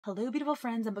Hello beautiful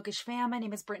friends and bookish fam, my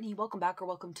name is Brittany. Welcome back or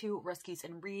welcome to Rescues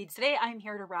and Reads. Today I'm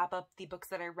here to wrap up the books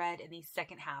that I read in the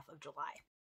second half of July.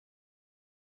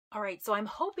 Alright, so I'm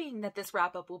hoping that this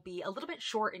wrap up will be a little bit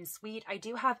short and sweet. I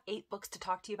do have 8 books to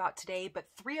talk to you about today, but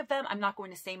 3 of them I'm not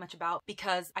going to say much about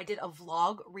because I did a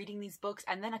vlog reading these books,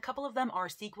 and then a couple of them are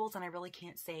sequels and I really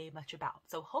can't say much about.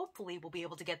 So hopefully we'll be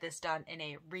able to get this done in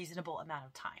a reasonable amount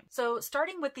of time. So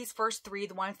starting with these first 3,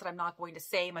 the ones that I'm not going to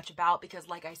say much about because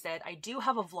like I said, I do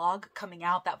have a vlog coming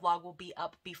out. That vlog will be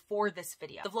up before this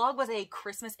video. The vlog was a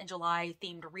Christmas in July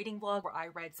themed reading vlog where I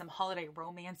read some holiday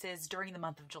romances during the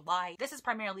month of July. This is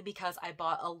primarily because I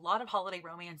bought a lot of holiday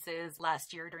romances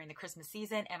last year during the Christmas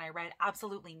season and I read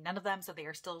absolutely none of them, so they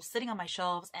are still sitting on my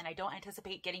shelves and I don't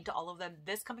anticipate getting to all of them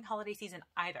this coming holiday season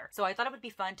either. So I thought it would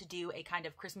be fun to do a kind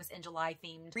of Christmas in July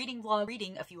themed reading vlog,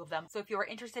 reading a few of them. So if you are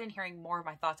interested in hearing more of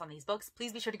my thoughts on these books,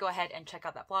 please be sure to go ahead and check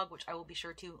out that vlog, which I will be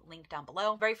sure to link down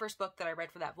below. The very first book that I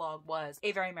read for that vlog was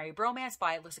A Very Merry Bromance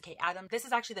by Alyssa K. Adams. This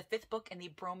is actually the 5th book in the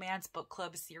Bromance Book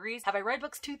Club series. Have I read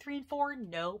books 2, 3, and 4?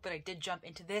 No, but I did jump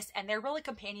into this, and they're really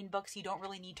companion books. You don't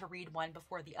really need to read one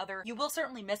before the other. You will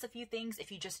certainly miss a few things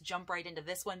if you just jump right into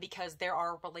this one because there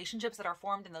are relationships that are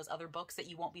formed in those other books that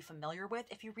you won't be familiar with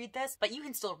if you read this, but you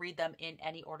can still read them in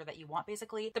any order that you want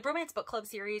basically. The Bromance Book Club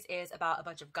series is about a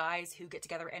bunch of guys who get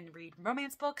together and read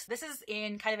romance books. This is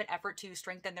in kind of an effort to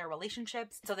strengthen their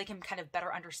relationships so they can kind of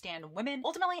better understand women.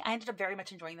 Ultimately, I ended up very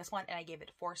much enjoying this one and I gave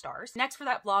it 4 stars. Next for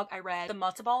that vlog, I read The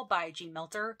Matzo Ball by Jean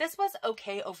Melter. This was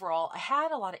okay overall. I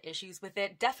had a lot of issues with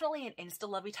it. Definitely an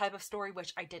insta-lovey type of story,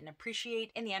 which I didn't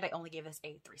appreciate. In the end, I only gave this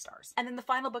a 3 stars. And then the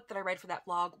final book that I read for that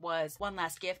vlog was One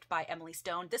Last Gift by Emily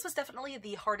Stone. This was definitely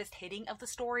the hardest hitting of the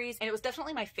stories, and it was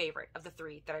definitely my favorite of the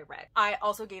 3 that I read. I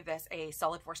also gave this a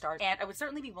solid 4 stars, and I would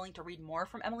certainly be willing to read more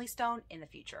from Emily Stone in the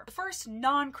future. The first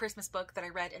non-Christmas book that I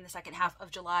read in the second half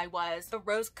of July was The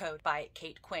Rose Code by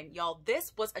Kate Quinn. Y'all,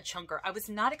 this was a chunker. I was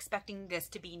not expecting this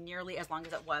to be nearly as long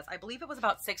as it was. I believe it was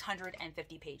about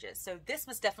 650 pages, so this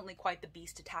was definitely quite the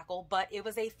beast to tackle, but it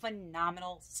was a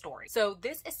phenomenal story. So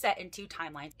this is set in 2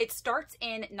 timelines. It starts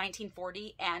in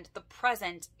 1940 and the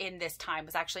present in this time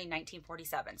was actually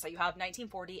 1947. So you have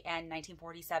 1940 and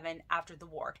 1947 after the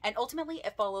war. And ultimately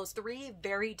it follows 3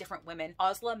 very different women,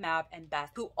 Osla, Mab, and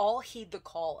Beth, who all heed the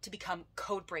call to become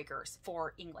code breakers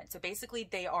for England. So basically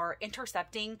they are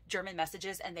intercepting German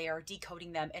messages and they are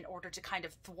decoding them in order to kind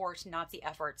of thwart Nazi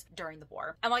efforts during the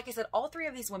war. And like I said, all 3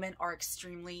 of these women are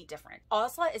extremely different.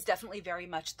 Osla is definitely very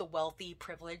much the wealthy,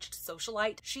 privileged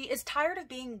socialite. She is tired of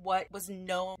being what was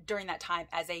known during that time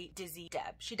as a dizzy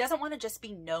Deb. She doesn't want to just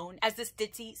be known as this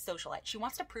ditzy socialite. She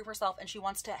wants to prove herself and she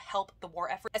wants to help the war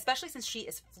effort, especially since she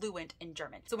is fluent in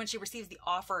German. So when she receives the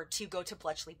offer to go to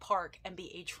Bletchley Park and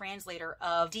be a translator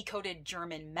of decoded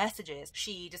German messages,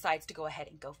 she decides to go ahead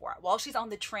and go for it. While she's on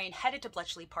the train headed to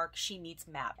Bletchley Park, she meets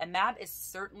Mab. And Mab is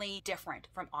certainly different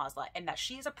from Osla in that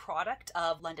she is a product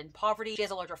of London poverty. She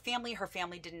has a larger family. Her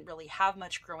family didn't really have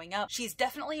much growing up. She's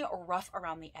definitely rough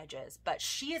around the edges, but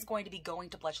she is going to be going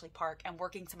to Bletchley Park and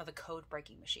working some of the code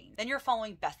breaking machines. Then you're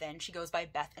following Bethan. She goes by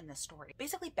Beth in this story.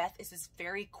 Basically, Beth is this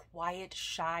very quiet,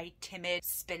 shy, timid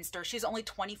spinster. She's only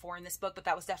 24 in this book, but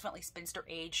that was definitely spinster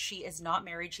age. She is not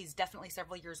married. She's definitely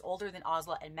several years older than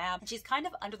Osla and Mab, and she's kind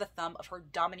of under the thumb of her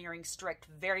domineering, strict,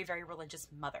 very, very religious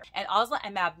mother. And Osla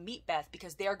and Mab meet Beth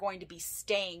because they are going to be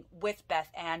staying with Beth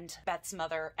and Beth's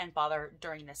mother and father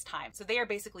during this time. So they are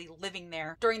basically living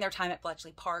there during their time at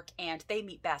Bletchley Park, and they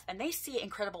meet Beth and they see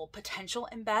incredible potential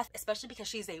in Beth, especially because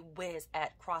she's a whiz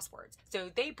at crosswords. So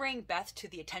they bring Beth to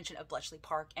the attention of Bletchley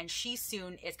Park and she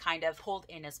soon is kind of pulled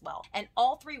in as well. And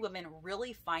all 3 women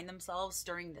really find themselves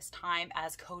during this time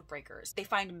as code breakers. They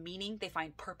find meaning, they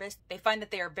find purpose, they find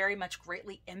that they are very much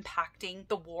greatly impacting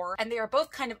the war, and they are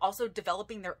both kind of also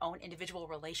developing their own individual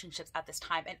relationships at this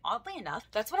time. And oddly enough,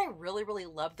 that's what I really, really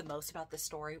loved the most about this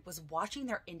story, was watching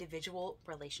their individual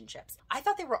relationships. I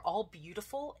thought they were all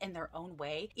beautiful in their own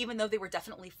way, even though they were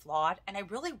definitely flawed, and I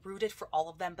really rooted for all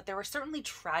of them, but there was certainly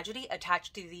tragedy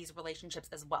attached to these relationships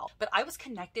as well. But I was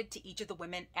connected to each of the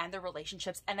women and their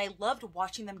relationships, and I loved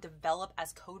watching them develop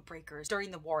as code breakers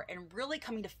during the war and really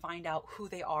coming to find out who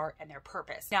they are and their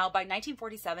purpose. Now, by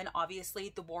 1947,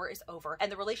 obviously the war is over,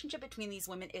 and the relationship between these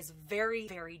women is very,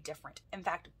 very different. In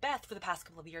fact, Beth, for the past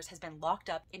couple of years, has been locked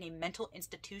up in a mental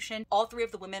institution. All 3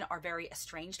 of the women are very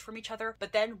estranged from each other,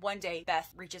 but then one day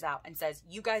Beth reaches out out and says,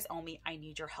 you guys owe me, I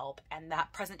need your help. And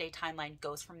that present day timeline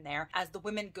goes from there as the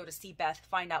women go to see Beth,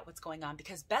 find out what's going on,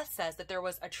 because Beth says that there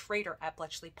was a traitor at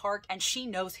Bletchley Park and she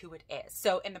knows who it is.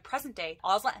 So in the present day,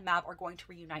 Ozla and Mav are going to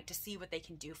reunite to see what they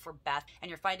can do for Beth. And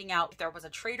you're finding out if there was a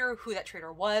traitor, who that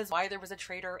traitor was, why there was a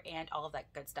traitor, and all of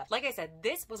that good stuff. Like I said,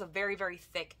 this was a very, very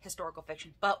thick historical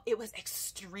fiction, but it was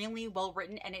extremely well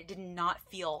written and it did not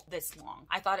feel this long.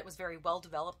 I thought it was very well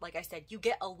developed. Like I said, you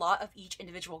get a lot of each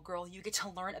individual girl. You get to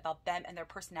learn about them and their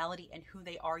personality and who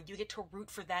they are. You get to root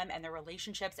for them and their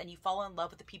relationships, and you fall in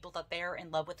love with the people that they're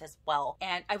in love with as well.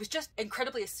 And I was just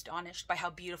incredibly astonished by how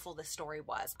beautiful this story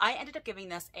was. I ended up giving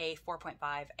this a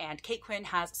 4.5, and Kate Quinn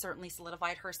has certainly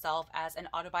solidified herself as an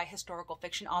autobi historical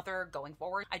fiction author going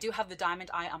forward. I do have The Diamond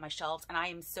Eye on my shelves, and I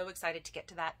am so excited to get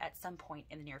to that at some point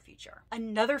in the near future.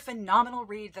 Another phenomenal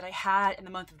read that I had in the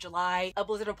month of July, A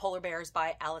Blizzard of Polar Bears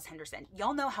by Alice Henderson.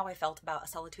 Y'all know how I felt about A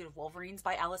Solitude of Wolverines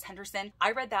by Alice Henderson.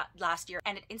 I read that last year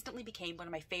and it instantly became one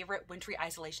of my favorite wintry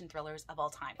isolation thrillers of all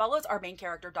time. It follows our main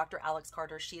character, Dr. Alex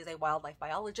Carter. She is a wildlife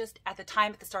biologist. At the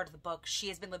time, at the start of the book, she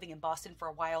has been living in Boston for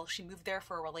a while. She moved there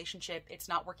for a relationship. It's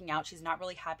not working out. She's not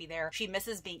really happy there. She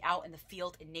misses being out in the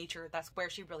field in nature. That's where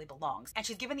she really belongs. And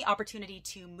she's given the opportunity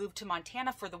to move to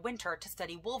Montana for the winter to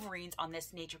study wolverines on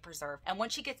this nature preserve. And when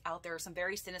she gets out there, some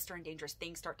very sinister and dangerous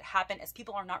things start to happen as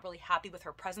people are not really happy with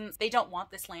her presence. They don't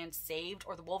want this land saved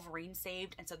or the wolverines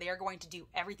saved, and so they are going to do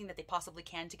everything that they possibly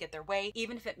can to get their way,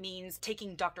 even if it means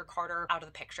taking Dr. Carter out of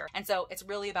the picture. And so it's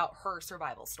really about her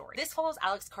survival story. This follows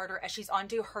Alex Carter as she's on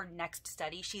to her next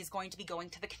study. She's going to be going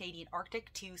to the Canadian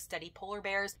Arctic to study polar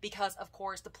bears because, of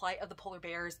course, the plight of the polar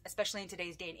bears, especially in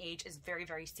today's day and age, is very,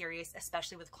 very serious,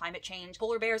 especially with climate change.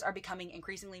 Polar bears are becoming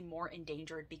increasingly more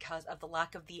endangered because of the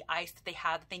lack of the ice that they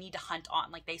have that they need to hunt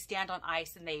on. Like, they stand on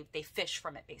ice and they fish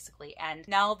from it, basically. And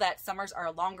now that summers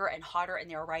are longer and hotter and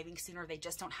they're arriving sooner, they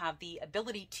just don't have the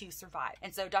ability to survive.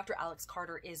 And so Dr. Alex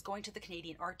Carter is going to the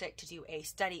Canadian Arctic to do a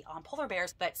study on polar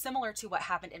bears, but similar to what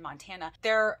happened in Montana,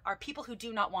 there are people who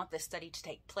do not want this study to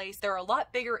take place. There are a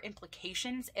lot bigger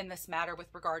implications in this matter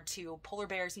with regard to polar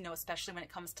bears, you know, especially when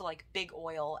it comes to like big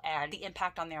oil and the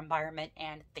impact on their environment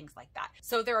and things like that.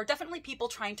 So there are definitely people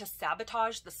trying to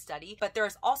sabotage the study, but there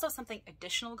is also something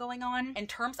additional going on in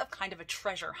terms of kind of a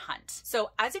treasure hunt.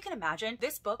 So as you can imagine,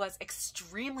 this book was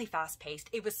extremely fast-paced.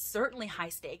 It was certainly high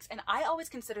stakes, and I always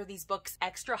consider these books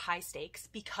extra high stakes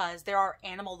because there are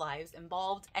animal lives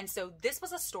involved. And so this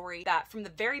was a story that from the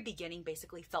very beginning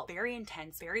basically felt very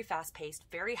intense, very fast-paced,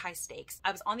 very high stakes.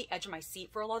 I was on the edge of my seat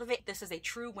for a lot of it. This is a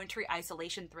true wintry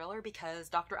isolation thriller because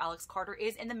Dr. Alex Carter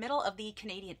is in the middle of the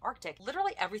Canadian Arctic.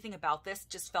 Literally everything about this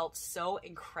just felt so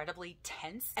incredibly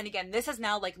tense. And again, this has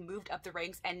now like moved up the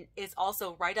ranks and is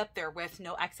also right up there with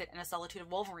No Exit and A Solitude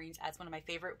of Wolverines as one of my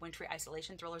favorite wintry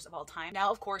isolation thrillers of all time.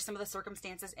 Now, of course, some of the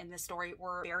circumstances in this story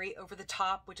were very over the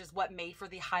top, which is what made for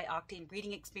the high octane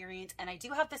reading experience. And I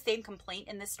do have the same complaint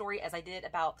in this story as I did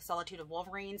about The Solitude of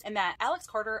Wolverines, in that Alex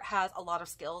Carter has a lot of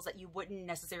skills that you wouldn't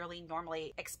necessarily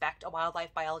normally expect a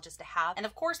wildlife biologist to have. And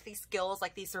of course, these skills,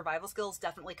 like these survival skills,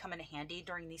 definitely come in handy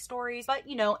during these stories, but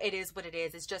you know, it is what it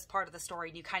is. It's just part of the story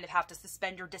and you kind of have to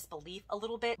suspend your disbelief a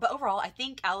little bit. But overall, I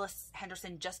think Alice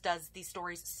Henderson just does these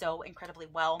stories so incredibly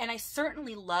well. And I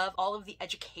certainly love all of the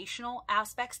educational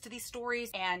aspects to these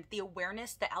stories and the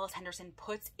awareness that Alice Henderson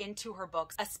puts into her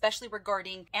books, especially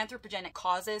regarding anthropogenic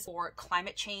causes or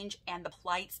climate change and the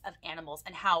plights of animals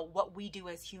and how what we do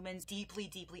as humans deeply,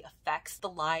 deeply affects the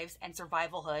lives and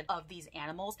survivalhood of these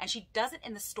animals. And she does it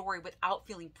in the story without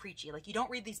feeling preachy. Like, you don't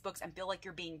read these books and feel like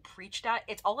you're being preached at.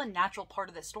 It's all a natural part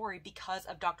of the story because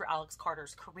of Dr. Alex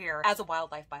Carter's career as a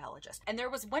wildlife biologist. And there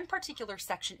was one particular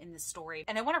section in this story,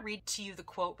 and I want to read to you the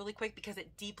quote really quick because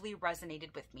it deeply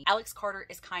resonated with me. Alex Carter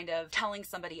is kind of telling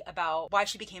somebody about why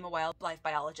she became a wildlife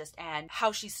biologist and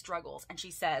how she struggles. And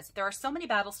she says, "There are so many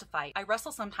battles to fight. I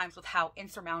wrestle sometimes with how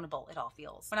insurmountable it all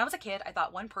feels. When I was a kid, I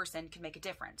thought one person could make a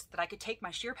difference, that I could take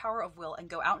my sheer power of will and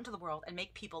go out into the world and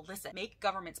make people listen, make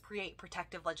governments create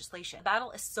protective legislation. The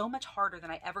battle is so much harder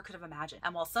than I ever could have imagined.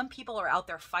 And while some people are out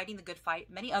there fighting the good fight,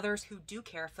 many others who do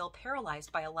care feel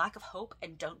paralyzed by a lack of hope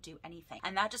and don't do anything.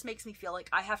 And that just makes me feel like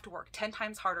I have to work 10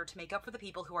 times harder to make up for the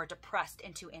people who are depressed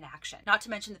into inaction. Not to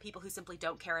mention the people who simply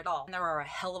don't care at all. And there are a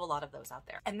hell of a lot of those out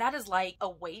there." And that is like a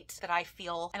weight that I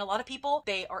feel. And a lot of people,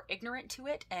 they are ignorant to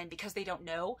it. And because they don't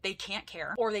know, they can't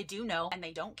care. Or they do know and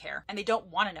they don't care. And they don't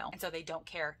want to know. And so they don't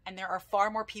care. And there are far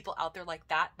more people out there like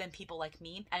that than people like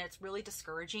me. And it's really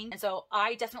discouraging. And so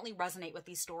I definitely resonate with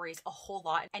these stories a whole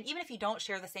lot. And even if you don't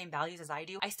share the same values as I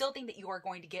do, I still think that you are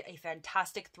going to get a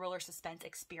fantastic thriller suspense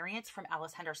experience from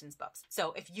Alice Henderson's books.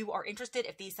 So if you are interested,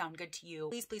 if these sound good to you,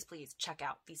 please, please, please check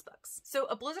out these books. So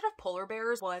A Blizzard of Polar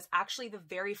Bears was was actually the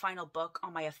very final book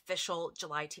on my official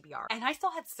July TBR. And I still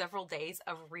had several days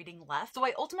of reading left. So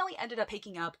I ultimately ended up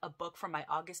picking up a book from my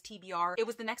August TBR. It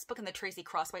was the next book in the Tracy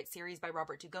Crosswhite series by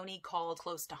Robert Dugoni called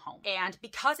Close to Home. And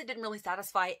because it didn't really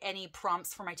satisfy any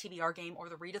prompts for my TBR game or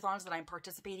the readathons that I'm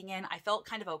participating in, I felt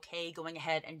kind of okay going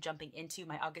ahead and jumping into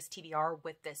my August TBR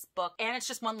with this book. And it's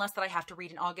just one less that I have to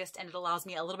read in August, and it allows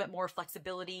me a little bit more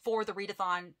flexibility for the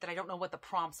readathon that I don't know what the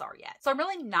prompts are yet. So I'm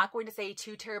really not going to say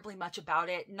too terribly much about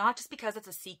it, not just because it's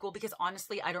a sequel, because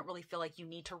honestly, I don't really feel like you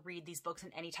need to read these books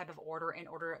in any type of order in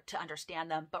order to understand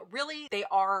them, but really they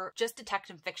are just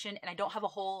detective fiction, and I don't have a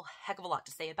whole heck of a lot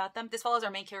to say about them. This follows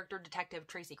our main character, Detective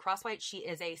Tracy Crosswhite. She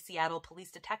is a Seattle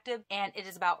police detective, and it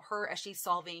is about her as she's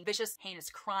solving vicious, heinous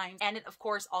crimes, and it of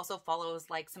course also follows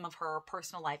like some of her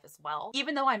personal life as well.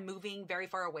 Even though I'm moving very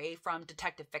far away from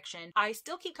detective fiction, I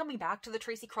still keep coming back to the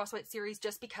Tracy Crosswhite series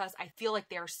just because I feel like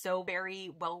they are so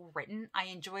very well written. I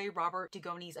enjoy Robert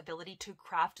Dugoni's ability to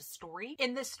craft a story.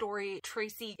 In this story,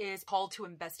 Tracy is called to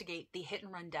investigate the hit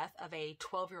and run death of a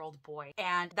 12-year-old boy,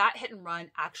 and that hit and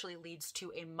run actually leads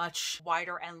to a much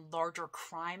wider and larger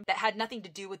crime that had nothing to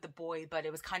do with the boy, but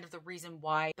it was kind of the reason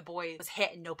why the boy was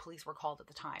hit and no police were called at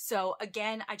the time. So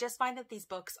again, I just find that these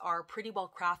books are pretty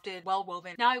well crafted, well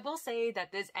woven. Now I will say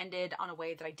that this ended on a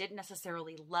way that I didn't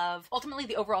necessarily love. Ultimately,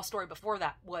 the overall story before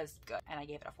that was good, and I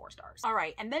gave it a 4 stars. All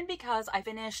right, and then because I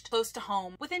finished Close to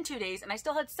Home within 2 days, and I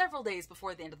still had several days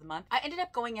before the end of the month, I ended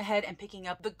up going ahead and picking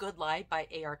up The Good Lie by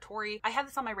A.R. Torre. I have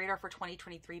this on my radar for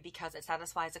 2023 because it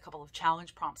satisfies a couple of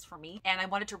challenge prompts for me, and I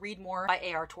wanted to read more by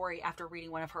A.R. Torre after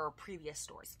reading one of her previous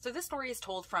stories. So this story is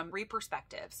told from 3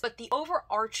 perspectives, but the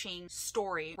overarching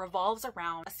story revolves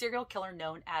around a serial killer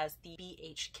known as the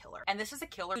BH Killer. And this is a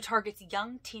killer who targets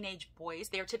young teenage boys.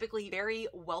 They are typically very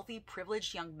wealthy,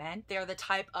 privileged young men. They are the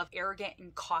type of arrogant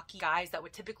and cocky guys that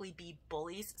would typically be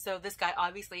bullies. So this guy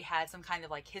obviously had some kind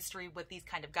of like history with these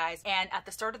kind of guys. And at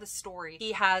the start of the story,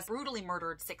 he has brutally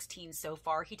murdered 16 so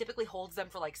far. He typically holds them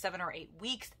for like 7 or 8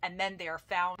 weeks, and then they are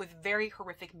found with very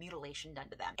horrific mutilation done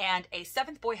to them. And a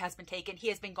 7th boy has been taken. He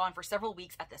has been gone for several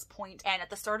weeks at this point. And at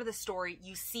the start of the story,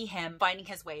 you see him finding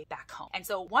his way back home. And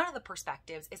so one of the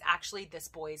perspectives is actually this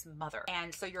boy's mother.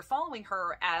 And so you're following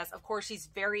her as, of course, she's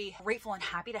very grateful and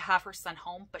happy to have her son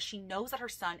home, but she knows that her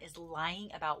son is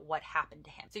lying about what happened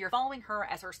to him. So you're following her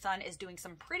as her son is doing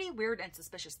some pretty weird and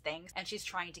suspicious things, and she's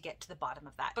trying to get to the bottom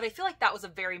of that. But I feel like that was a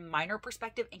very minor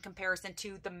perspective in comparison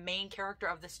to the main character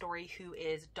of the story, who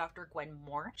is Dr. Quinn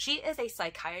Moore. She is a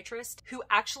psychiatrist who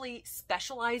actually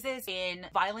specializes in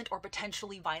violent or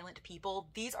potentially violent people.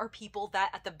 These are people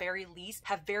that at the very least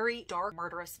have very dark,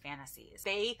 murderous fantasies.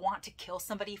 They want to kill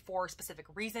somebody for specific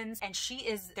reasons, and she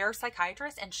is their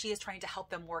psychiatrist, and she is trying to help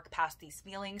them work past these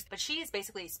feelings. But she is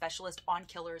basically a specialist on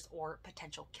killers or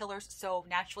potential killers, so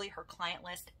naturally her client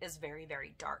list is very,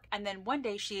 very dark. And then one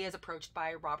day she is approached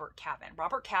by Robert Cavan.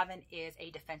 Robert Cavan is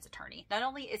a defense attorney. Not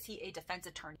only is he a defense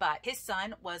attorney, but his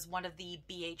son was one of the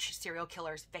BH serial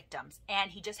killer's victims,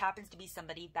 and he just happens to be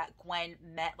somebody that Gwen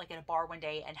met like at a bar one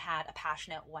day and had a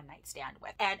passionate one-night stand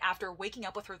with. And after waking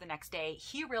up with her the next day,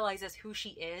 he realizes who she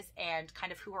is and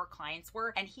kind of who her clients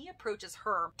were, and he approaches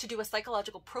her to do a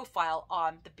psychological profile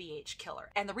on the BH killer.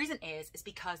 And the reason is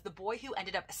because the boy who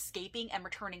ended up escaping and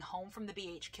returning home from the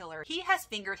BH killer, he has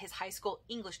fingered his high school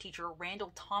English teacher,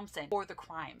 Randall Thompson, for the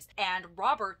crimes. And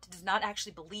Robert does not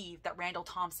actually believe that Randall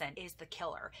Thompson is the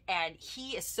killer. And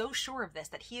he is so sure of this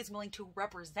that he is willing to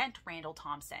represent Randall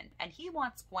Thompson. And he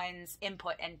wants Gwen's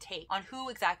input and take on who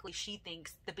exactly she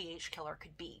thinks the BH killer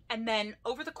could be. And then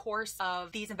over the course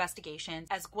of these investigations,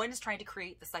 as Gwen is trying to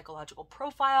create the psychological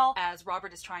profile, as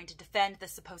Robert is trying to defend the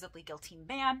supposedly guilty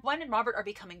man, Gwen and Robert are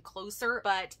becoming closer,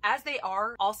 but as they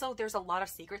are, also there's a lot of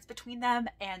secrets between them,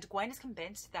 and Gwen is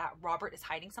convinced that Robert is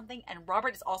hiding something, and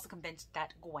Robert is also convinced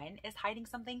that Gwen is hiding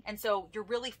something. And so you're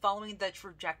really following the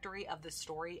trajectory of the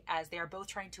story as they are both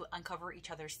trying to uncover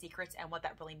each other's secrets and what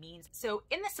that really means. So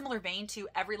in the similar vein to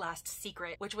Every Last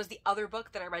Secret, which was the other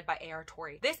book that I read by A.R.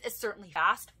 Torre, this is certainly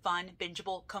fast, fun,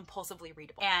 bingeable, compulsively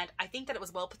readable. And I think that it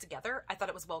was well put together. I thought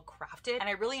it was well crafted, and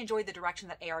I really enjoyed the direction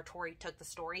that A.R. Torre took the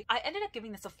story. I ended up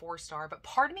giving this a 4-star, but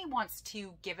part of me wants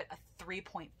to give it a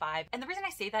 3.5. And the reason I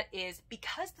say that is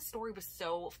because the story was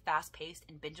so fast-paced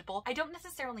and bingeable, I don't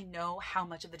necessarily know how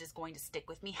much of it is going to stick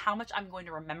with me, how much I'm going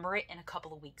to remember it in a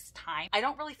couple of weeks' time. I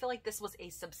don't really feel like this was a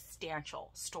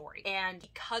substantial story. And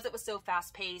because it was so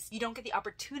fast-paced, you don't get the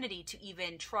opportunity to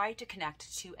even try to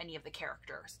connect to any of the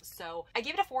characters. So I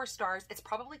gave it a 4 stars. It's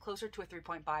probably closer to a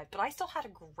 3.5, but I still had a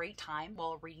great time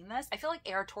while reading this. I feel like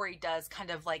A.R. Torre does kind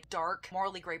of like dark,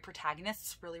 morally gray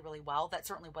protagonists really, really well. That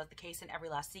certainly was the case in Every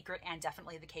Last Secret and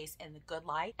definitely the case in The Good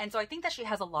Lie. And so I think that she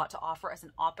has a lot to offer as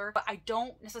an author author, but I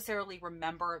don't necessarily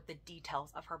remember the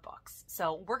details of her books.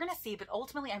 So we're gonna see, but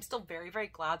ultimately I'm still very, very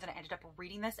glad that I ended up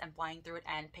reading this and flying through it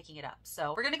and picking it up.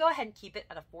 So we're gonna go ahead and keep it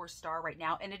at a 4-star right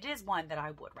now, and it is one that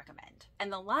I would recommend.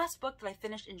 And the last book that I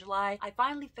finished in July, I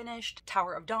finally finished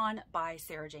Tower of Dawn by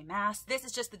Sarah J. Maas. This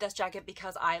is just the dust jacket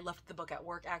because I left the book at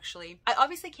work, actually. I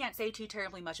obviously can't say too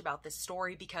terribly much about this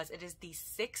story because it is the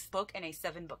 6th book in a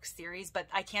 7-book series, but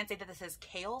I can say that this is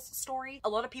Kale's story. A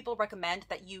lot of people recommend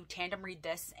that you tandem read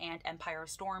this and Empire of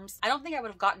Storms. I don't think I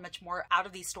would have gotten much more out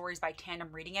of these stories by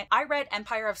tandem reading it. I read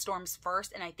Empire of Storms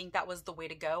first, and I think that was the way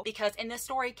to go because in this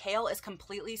story, Kale is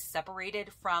completely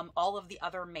separated from all of the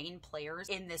other main players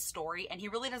in this story, and he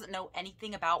really doesn't know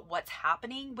anything about what's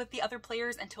happening with the other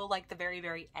players until like the very,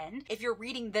 very end. If you're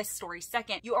reading this story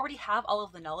second, you already have all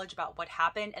of the knowledge about what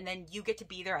happened, and then you get to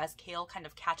be there as Kale kind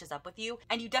of catches up with you,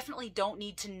 and you definitely don't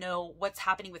need to know what's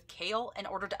happening with Kale in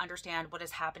order to understand what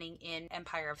is happening in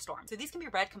Empire of Storms. So these can be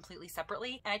read completely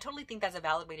separately, and I totally think that's a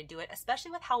valid way to do it,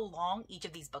 especially with how long each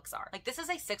of these books are. Like, this is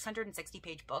a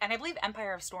 660-page book, and I believe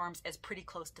Empire of Storms is pretty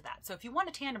close to that. So if you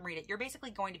want to tandem read it, you're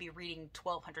basically going to be reading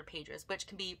 1,200 pages, which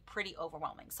can be pretty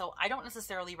overwhelming. So I don't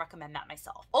necessarily recommend that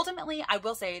myself. Ultimately, I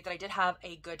will say that I did have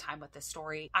a good time with this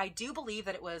story. I do believe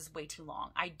that it was way too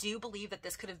long. I do believe that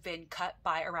this could have been cut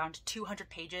by around 200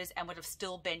 pages and would have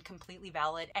still been completely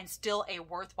valid and still a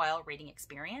worthwhile reading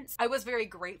experience. I was very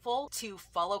grateful to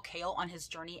follow Kale on his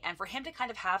journey and for him to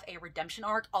kind of have a redemption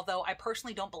arc, although I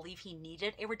personally don't believe he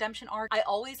needed a redemption arc. I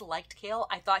always liked Kale.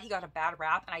 I thought he got a bad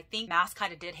rap, and I think Maas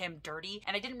kind of did him dirty,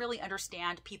 and I didn't really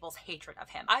understand people's hatred of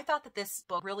him. I thought that this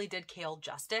book really did Kale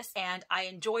justice, and I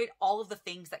enjoyed all of the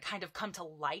things that kind of come to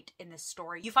light in this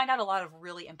story. You find out a lot of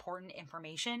really important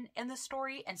information in this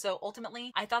story, and so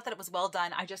ultimately I thought that it was well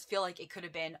done. I just feel like it could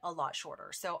have been a lot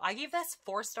shorter. So I gave this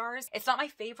 4 stars. It's not my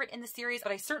favorite in the series,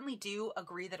 but I certainly do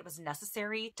agree that it was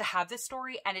necessary to have this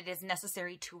story, and it is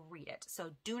necessary to read it.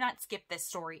 So do not skip this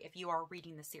story if you are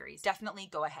reading the series. Definitely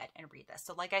go ahead and read this.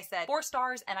 So like I said, 4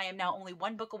 stars, and I am now only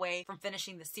 1 book away from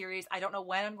finishing the series. I don't know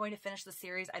when I'm going to finish the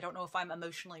series. I don't know if I'm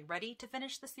emotionally ready to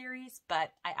finish the series,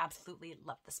 but I absolutely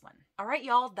love this one. All right,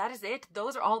 y'all, that is it.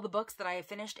 Those are all the books that I have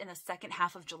finished in the second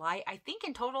half of July. I think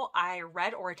in total I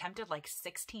read or attempted like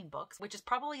 16 books, which is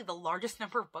probably the largest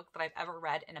number of books that I've ever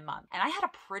read in a month. And I had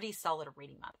a pretty solid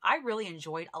reading month. I really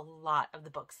enjoyed a lot of the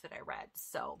books that I read.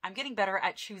 So I'm getting better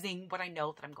at choosing what I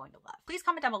know that I'm going to love. Please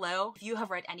comment down below if you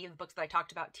have read any of the books that I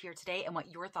talked about here today and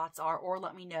what your thoughts are, or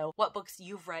let me know what books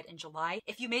you've read in July.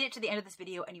 If you made it to the end of this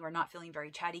video and you are not feeling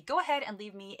very chatty, go ahead and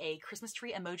leave me a Christmas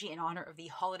tree emoji in honor of the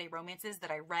holiday romances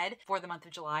that I read for the month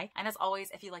of July. And as always,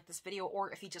 if you like this video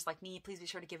or if you just like me, please be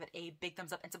sure to give it a big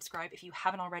thumbs up and subscribe if you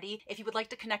haven't already. If you would like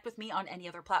to connect with me on any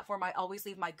other platform, I always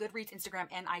leave my Goodreads, Instagram,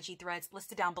 and IG threads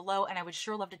listed down below, and I would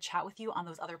sure love to chat with you on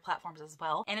those other platforms as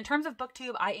well. And in terms of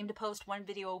BookTube, I aim to post 1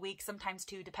 video a week, sometimes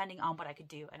 2, depending on what I could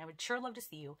do, and I would sure love to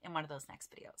see you in one of those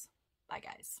next videos. Bye,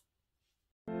 guys.